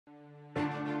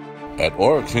At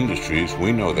Orics Industries,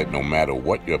 we know that no matter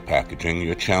what you're packaging,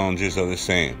 your challenges are the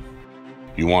same.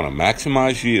 You want to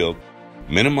maximize yield,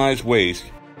 minimize waste,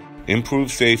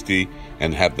 improve safety,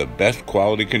 and have the best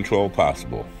quality control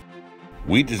possible.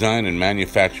 We design and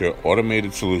manufacture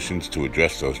automated solutions to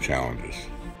address those challenges.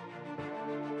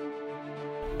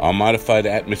 Our modified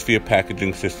atmosphere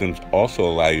packaging systems also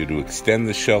allow you to extend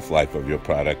the shelf life of your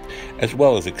product as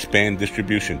well as expand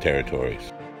distribution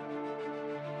territories.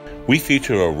 We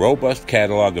feature a robust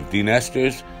catalog of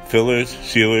denesters, fillers,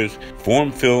 sealers,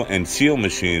 form, fill, and seal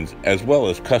machines, as well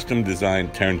as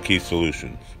custom-designed turnkey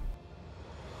solutions.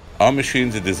 Our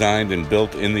machines are designed and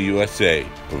built in the USA,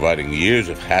 providing years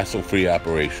of hassle-free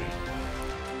operation.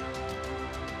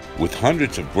 With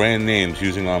hundreds of brand names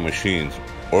using our machines,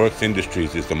 Orics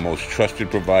Industries is the most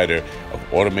trusted provider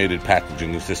of automated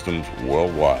packaging systems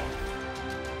worldwide.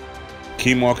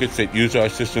 Key markets that use our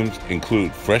systems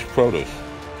include fresh produce,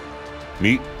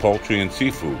 meat, poultry, and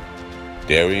seafood,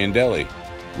 dairy and deli,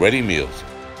 ready meals,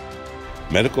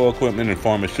 medical equipment and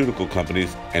pharmaceutical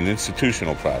companies, and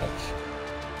institutional products.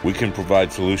 We can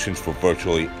provide solutions for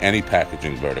virtually any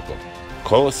packaging vertical.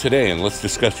 Call us today and let's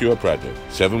discuss your project,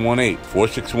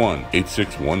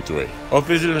 718-461-8613, or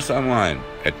visit us online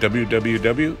at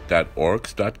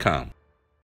www.orics.com.